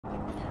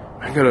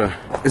I gotta.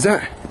 Is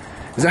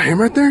that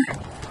him right there?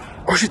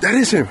 Oh shit, that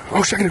is him.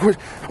 Oh shit, I gotta quit.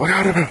 Oh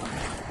god.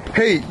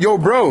 Hey, yo,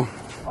 bro.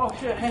 Oh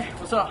shit. Hey,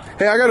 what's up?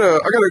 Hey, I got a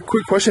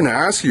quick question to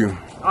ask you.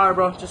 All right,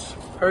 bro. Just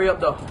hurry up,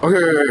 though.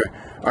 Okay.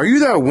 Are you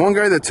that one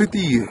guy that took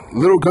the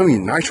little gummy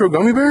nitro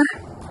gummy bear?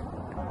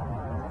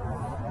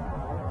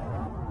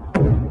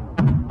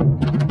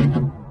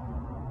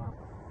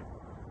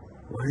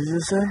 What did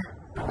you say?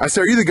 I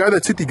said, are you the guy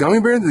that took the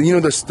gummy bear? You know,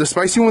 the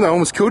spicy one that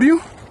almost killed you?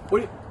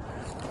 What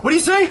do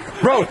you say?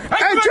 Bro,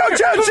 hey,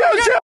 chill.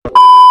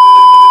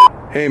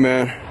 Hey,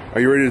 man,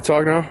 are you ready to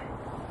talk now?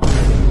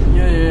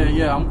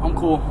 Yeah. I'm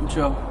cool. I'm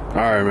chill. All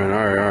right, man.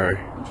 All right.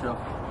 I'm chill.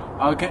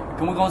 Okay,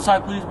 can we go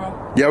inside, please,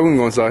 bro? Yeah, we can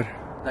go inside.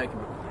 Thank you,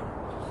 bro.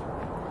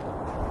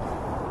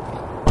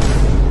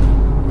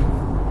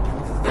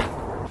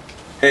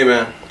 Hey,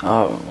 man.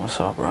 Oh, what's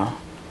up, bro?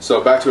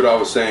 So back to what I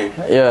was saying.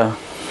 Yeah.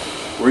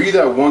 Were you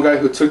that one guy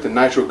who took the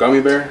nitro gummy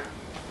bear?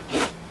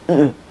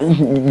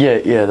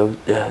 Yeah,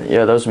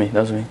 that was me.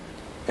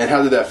 And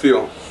how did that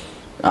feel?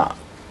 I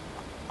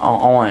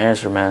want to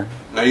answer, man.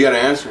 Now you gotta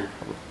answer.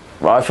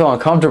 Bro, I feel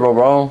uncomfortable,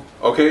 bro.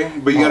 Okay,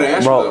 but you gotta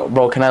answer, though.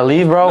 Bro, can I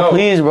leave, bro? No.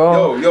 Please,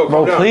 bro. Yo,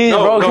 bro, calm please,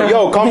 down. bro.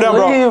 Yo, calm down,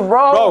 bro. Leave,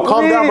 bro. Bro,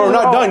 calm down, bro. We're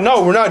not done.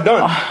 No, we're not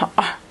done.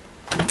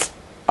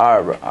 All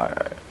right, bro. All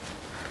right.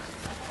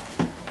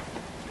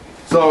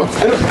 So,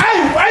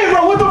 hey,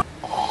 bro, what the?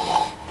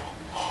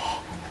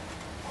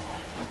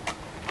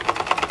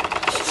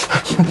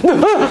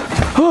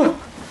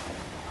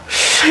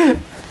 Shit.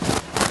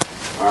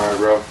 All right,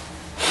 bro.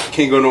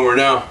 Can't go nowhere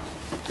now.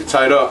 You're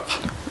tied up.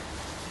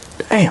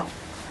 Damn.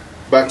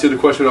 Back to the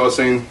question I was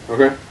saying,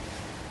 okay?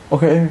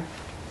 Okay.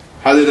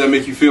 How did that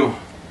make you feel?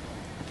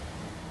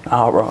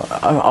 Nah, bro.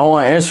 I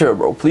want to answer it,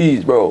 bro.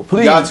 Please, bro.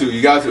 Please.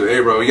 You got to.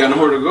 Hey, bro, you got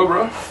nowhere to go,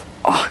 bro?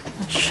 Oh,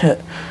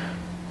 shit.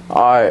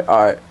 All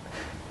right.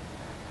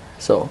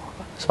 So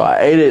I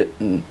ate it.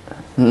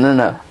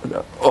 No.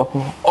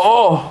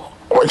 Oh,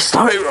 my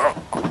stomach, bro.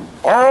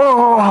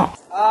 Oh.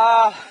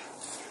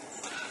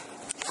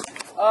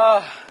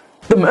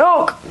 The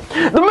milk.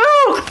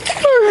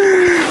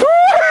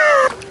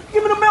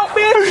 Give me the milk,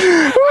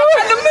 bitch. I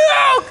got the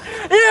milk.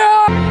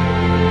 Yeah.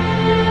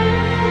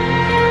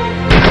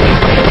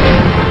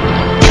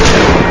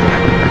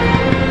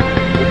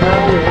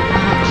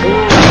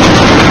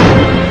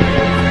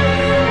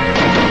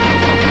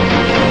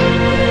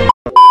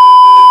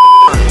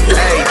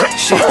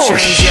 Oh,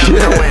 shit.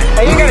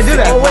 Hey, you gotta do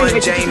that.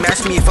 Jane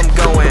asked me if I'm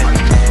going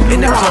in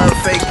the club,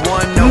 fake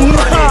one, no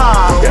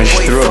Yeah,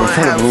 she threw up in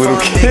front of a little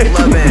kid.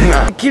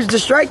 He keeps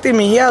distracting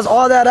me. He has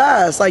all that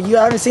ass. Like, you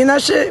haven't seen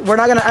that shit? We're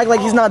not gonna act like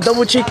he's not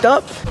double cheeked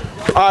up.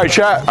 All right,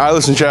 chat. All right,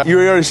 listen, chat. You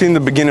already seen the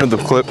beginning of the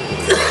clip.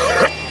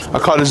 I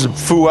caught this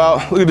fool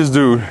out. Look at this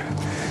dude.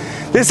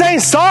 This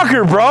ain't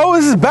soccer, bro.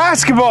 This is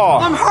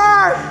basketball. I'm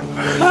hurt.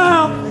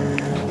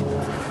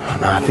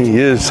 Nah, I think he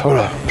is. Hold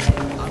up.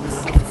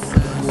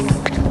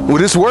 Will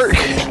this work?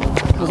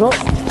 What's up?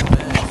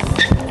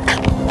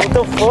 What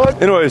the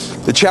fuck?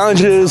 Anyways, the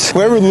challenge is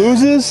whoever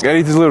loses, gotta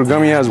eat this little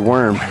gummy ass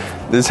worm.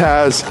 This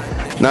has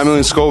 9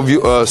 million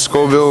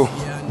Scoville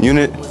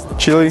unit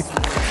chili.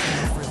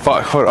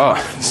 Fuck, hold up,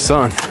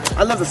 sun.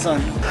 I love the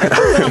sun. Put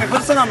the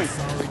sun on me.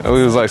 Oh,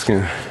 he was light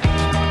skinned.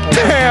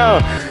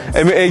 Damn!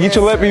 Hey, get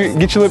your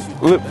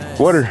lip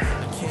water.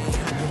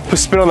 Put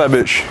spit on that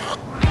bitch.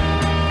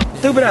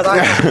 Stupid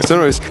ass. So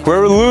anyways,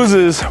 whoever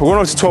loses, we're going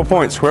up to 12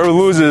 points. Whoever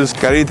loses,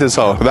 gotta eat this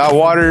hoe. Without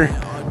water,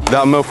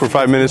 without milk for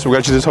 5 minutes. We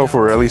got you this hoe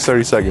for at least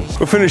 30 seconds.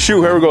 We'll finish shoot,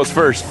 whoever goes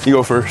first. You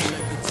go first.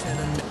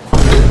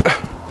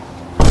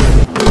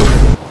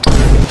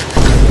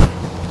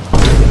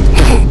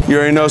 You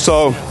already know,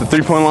 so the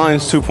 3-point line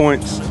is 2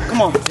 points.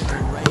 Come on.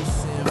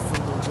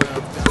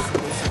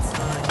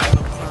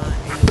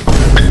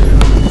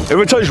 If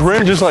it touch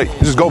rim, just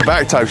go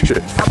back type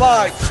shit.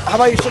 How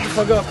about you shut the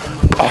fuck up?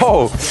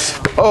 Oh.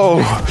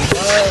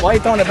 Why you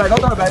throwing it back?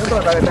 Don't throw it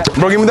back.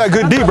 Bro, give me that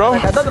good D, bro.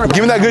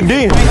 Give me that good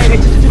D.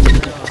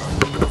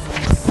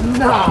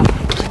 Nah.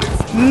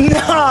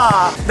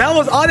 That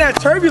was all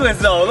that turbulence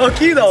though. Low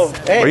key though.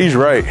 Hey, Bro, he's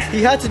right.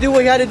 he had to do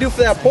what he had to do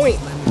for that point.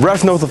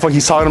 Ref know what the fuck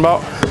he's talking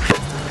about.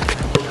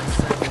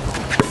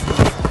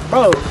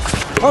 Bro,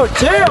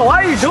 chill.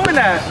 Why are you doing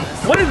that?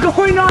 What is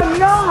going on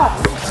now?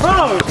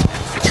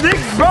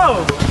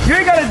 Bro, you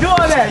ain't gotta do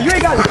all that. You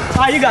ain't got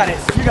it.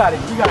 You got it.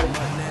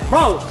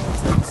 Bro.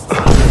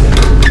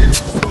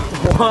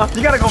 What?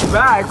 You gotta go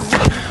back.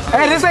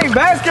 Hey, this ain't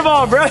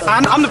basketball, bro.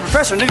 I'm the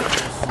professor, nigga.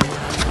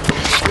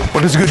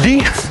 What is good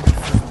D?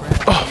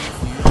 Oh.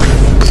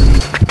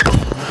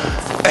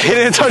 He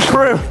didn't touch the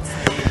rim.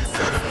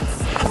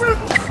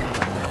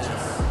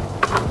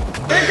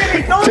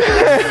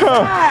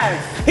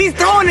 He's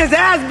throwing his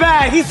ass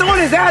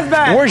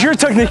back. Where's your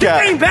technique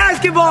at? This ain't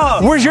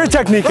basketball. Where's your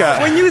technique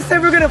at? When you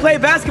said we're gonna play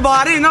basketball,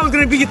 I didn't know it was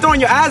gonna be you throwing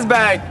your ass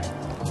back.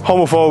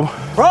 Homophobe.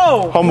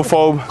 Bro.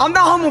 Homophobe. I'm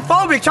not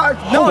homophobic.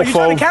 No, you're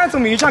trying to cancel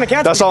me.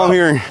 That's all I'm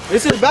hearing.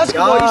 This is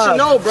basketball. You should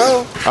know,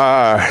 bro.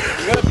 Alright.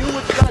 You gotta do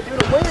what you gotta do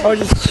to win. Bro,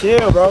 just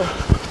chill, bro.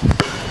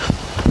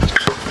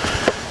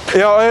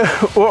 Yo,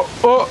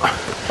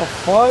 The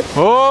fuck?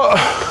 Oh.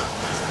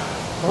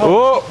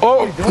 Oh, oh.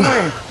 What are you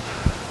doing?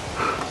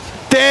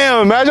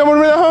 Damn, imagine I would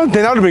have been at home.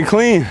 Then that would have been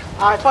clean.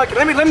 Alright, fuck it.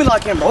 Let me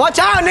lock in, bro. Watch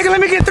out, nigga. Let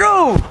me get through.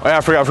 Oh, yeah,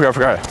 I forgot.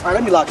 Alright,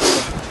 let me lock in.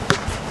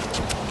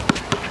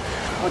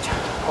 Watch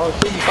out. Oh,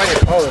 shit, you find it.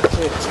 Oh,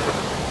 shit.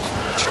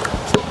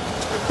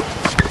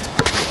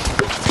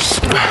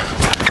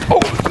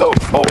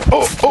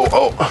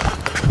 Oh.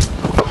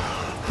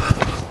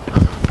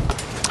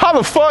 How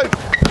the fuck?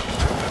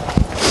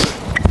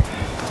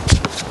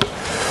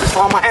 That's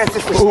all my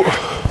ancestors. Ooh.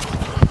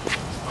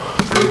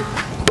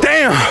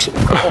 Damn.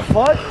 The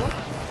fuck?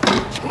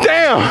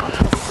 Damn.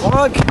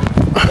 Fuck.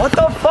 What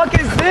the fuck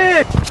is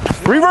this?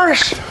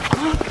 Reverse.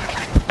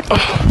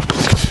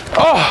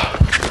 Oh.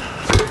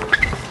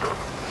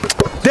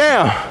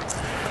 Damn.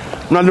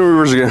 I'm not doing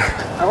reverse again.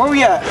 Alright, where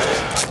we at?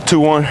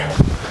 2-1.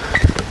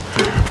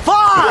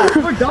 Fuck!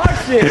 We're dog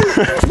shit.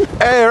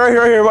 Hey, right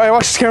here. Hey,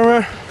 watch this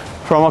camera, man.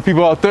 For all my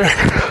people out there.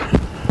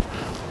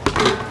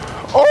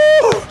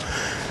 Oh!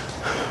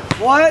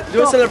 What?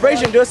 Do a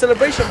celebration, bro.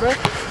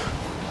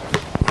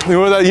 You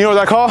know what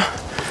that call?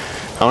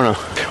 I don't know.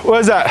 What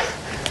is that?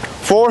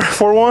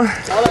 4-1?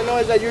 All I know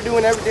is that you're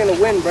doing everything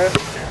to win, bro.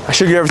 I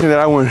should get everything that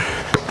I win.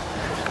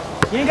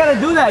 You ain't gotta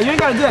do that. Hey, you ain't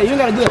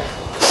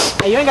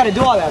gotta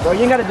do all that, bro.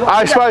 You ain't gotta do all that.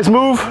 Ice Spice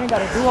move. You ain't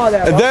gotta do all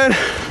that, bro.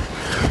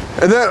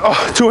 And then,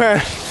 oh,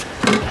 2-hand.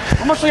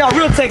 I'm gonna show y'all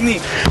real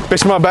technique.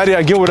 Bitch, my baddie,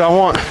 I get what I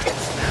want.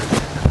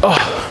 Oh.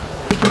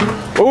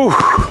 Ooh.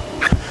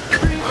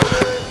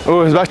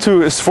 Oh, it's back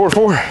to, it's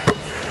 4-4.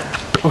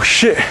 Oh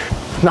shit.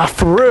 Not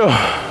for real.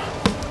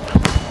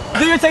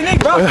 Do your technique,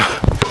 bro. Oh, yeah.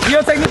 Do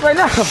your technique right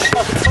now.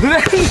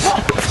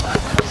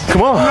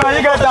 Come on. No,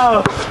 you got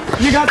that.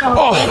 You got that.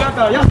 Oh. You got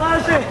that. Y'all saw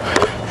that shit?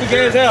 You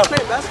gay as hell.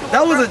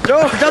 That was a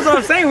joke. That's what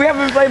I'm saying. We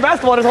haven't been playing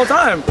basketball this whole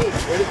time.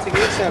 Where the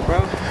techniques at,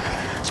 bro?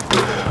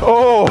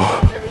 Oh.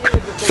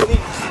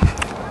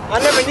 I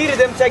never needed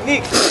them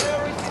techniques.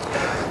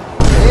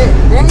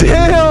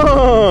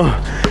 Damn.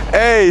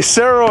 Hey,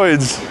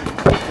 steroids.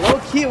 Low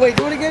key, wait,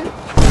 do it again?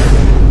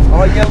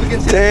 Oh yeah, we can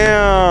see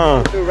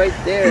Damn. it right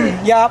there.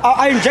 Yeah,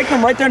 I inject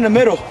them right there in the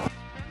middle.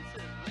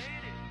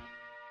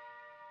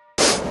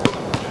 Because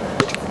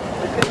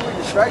we're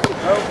distracted,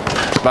 bro.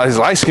 About his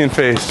light skin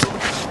face.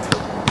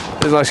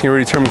 His light skin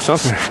already turned me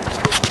something.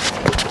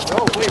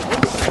 Oh, wait,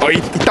 what? Oh,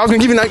 you thought I was gonna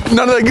give you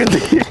none of that good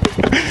thing.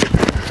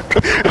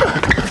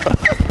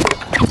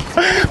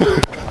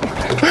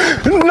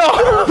 No!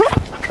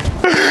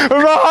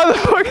 Bro, how the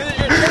fuck?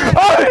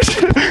 Oh,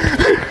 shit.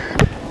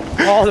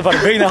 Oh, I was about to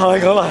bring that one, I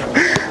ain't gonna lie.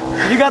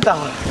 You got that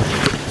one.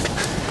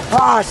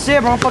 Ah,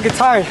 shit, bro, I'm fucking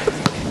tired.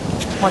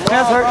 My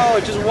chest hurt. Bro,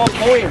 just 1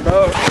 point,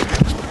 bro.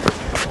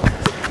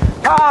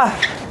 Ah!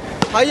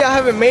 How y'all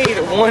haven't made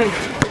one?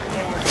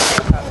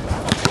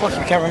 Fuck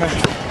you, cameraman.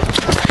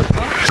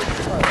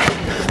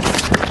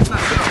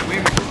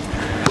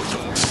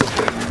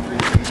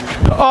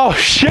 Oh,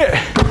 shit.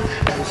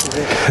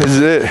 This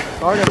is it.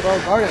 Guard him, bro,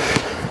 guard him.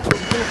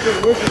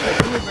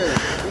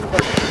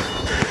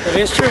 It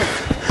is true.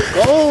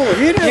 Go,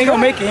 hit him. He ain't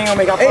gonna make it, I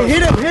Hey, promise.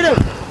 hit him.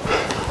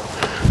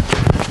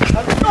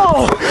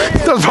 Oh!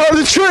 That's part of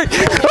the trick.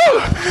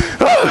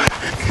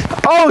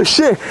 Oh,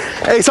 shit.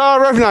 Hey, it's all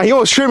right now. He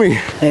almost tripped me.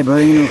 Hey, bro,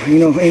 ain't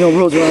no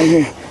rules around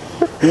here.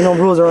 Ain't no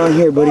rules around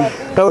here, buddy.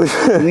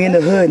 We in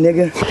the hood,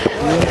 nigga.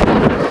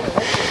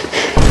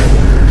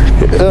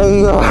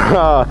 No.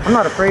 I'm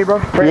not afraid, bro.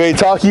 You ain't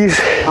talkies.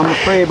 I'm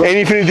afraid, bro. Ain't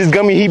even finish this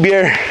gummy heat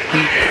beer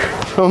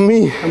on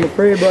me. I'm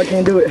afraid, bro. I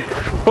can't do it.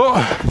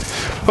 Oh.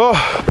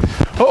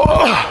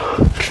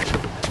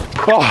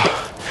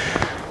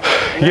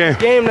 Yeah.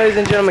 Game, ladies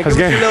and gentlemen. That's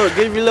Give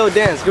game. me a little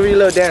dance.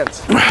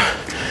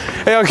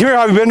 Hey, come here,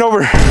 Javi, bend over.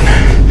 They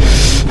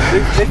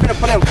finna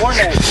put in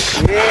Fortnite.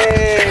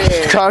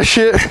 Yeah. Talk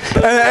shit.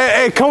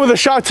 Hey, come with a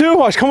shot too.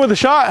 Watch, come with a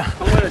shot.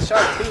 I'm with a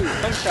shot too.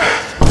 Come shot.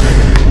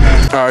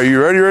 All right,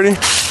 you ready?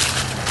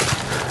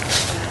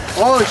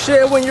 Oh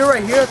shit, when you're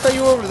right here, I thought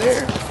you were over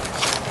there.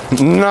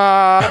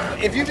 Nah.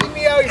 If you pick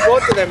me out, you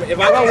both of them. If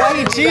I Why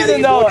you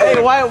cheesing though? Hey,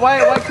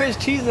 why Chris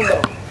cheesing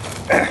though?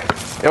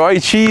 Hey, why you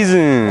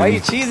cheesing? Why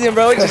you cheesing,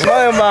 bro? What you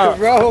smiling about?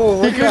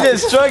 bro, He could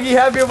just shrug. He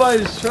happy about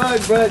his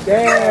shrug, bro.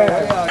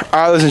 Damn. All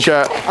right, listen,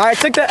 chat. I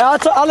took the L.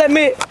 I'll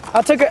admit,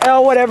 I took an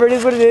L. Whatever it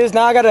is, what it is.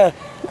 Now I gotta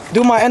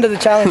do my end of the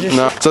challenges.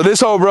 No. So this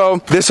hole, bro,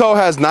 this hole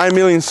has 9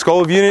 million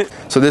Scov unit.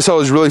 So this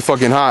hole is really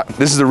fucking hot.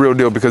 This is the real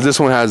deal because this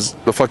one has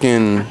the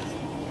fucking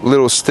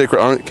little stick.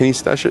 Can you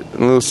see that shit? A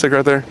little stick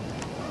right there.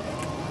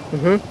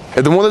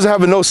 If the one doesn't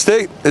have a no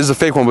stick, is the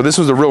fake one, but this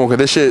was the real one because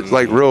this shit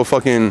like real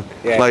fucking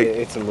like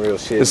it's some real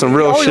shit. it's some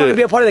real I always want to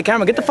be shit. a part of the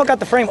camera. Get the fuck out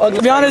the frame. Ugly.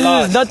 To be honest,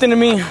 this is nothing to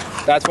me.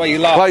 That's why you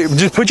lost. Like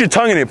just put your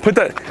tongue in it. Put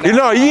that. You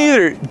know, you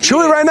either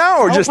chew it right now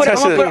or just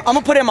test it. I'm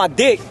gonna put it in my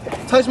dick.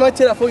 Touch my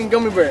tit, that fucking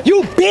gummy bear.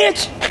 You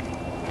bitch.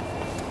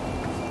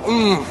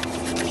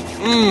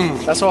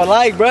 That's what I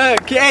like, bro.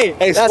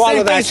 Hey,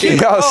 swallow that shit. You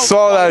gotta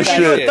swallow that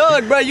You shit. a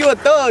thug, bro. You a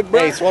thug, bro.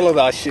 Hey, swallow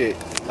that shit.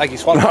 Like you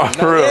swallowed No, it.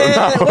 for real.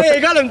 Yeah, No. wait, I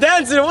got him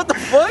dancing. What the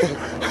fuck?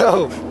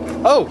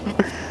 Oh.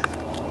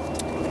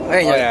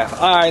 Hey, yeah.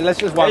 All right, let's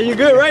just walk. Hey, you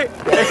good, right?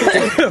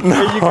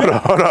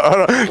 Hold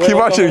on. Keep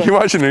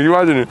watching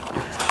it.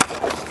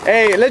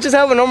 Hey, let's just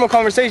have a normal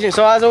conversation.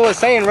 So as I was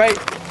saying, right?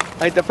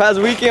 Like the past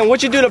weekend,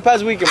 what you do the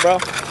past weekend, bro?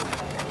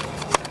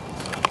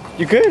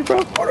 You good,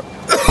 bro?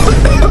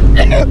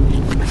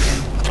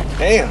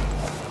 Damn.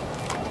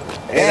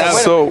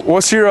 So,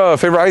 what's your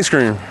favorite ice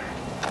cream?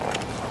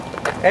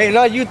 Hey,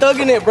 no, you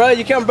thugging it, bro.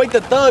 You can't break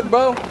the thug,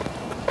 bro.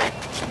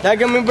 That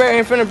gummy bear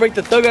ain't finna break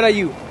the thug out of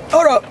you.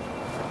 Hold up.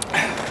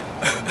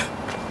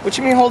 What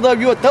you mean, hold up?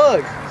 You a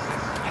thug?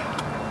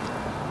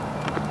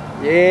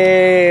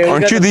 Yeah.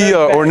 Aren't you the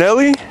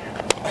Ornelli?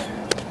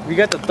 We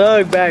got the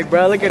thug bag,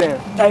 bro. Look at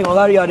him. I ain't gonna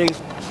lie to y'all niggas.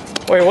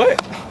 Wait, what?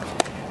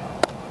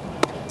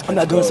 I'm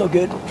not doing so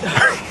good.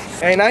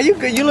 Hey, now you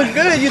good. You look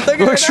good. You thugging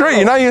You look right straight. now.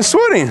 You're not even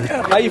sweating.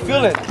 How you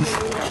feeling?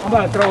 I'm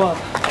about to throw up.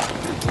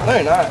 No,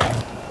 you're not.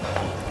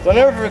 Don't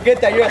ever forget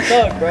that you're a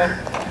thug, bro.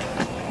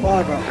 Come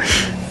on, bro.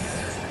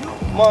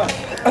 Come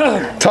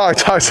on.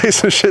 Talk. Say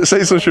some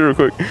shit real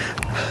quick.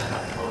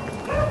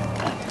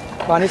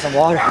 I need some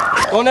water.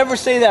 Don't ever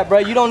say that, bro.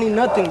 You don't need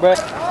nothing, bro. Oh,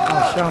 shit,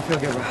 I don't feel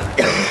good, bro.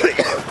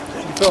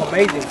 You feel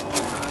amazing.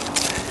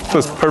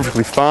 Feels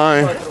perfectly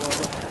fine.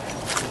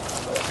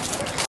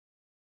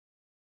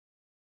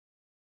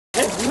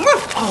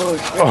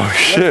 Oh I'm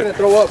shit. gonna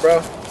throw up,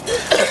 bro.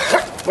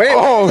 Wait.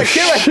 Oh there's a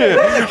kid right shit.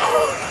 there.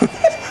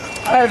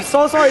 I'm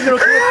so sorry, little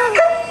kid.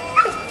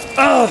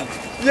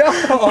 Yo.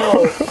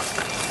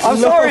 I'm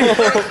sorry.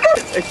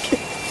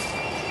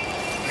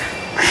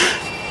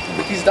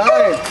 He's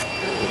dying.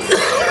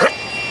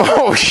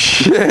 Oh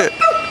shit.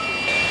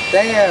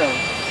 Damn.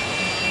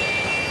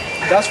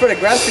 That's for the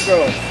grass to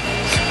grow.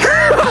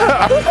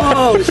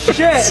 Oh,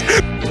 shit.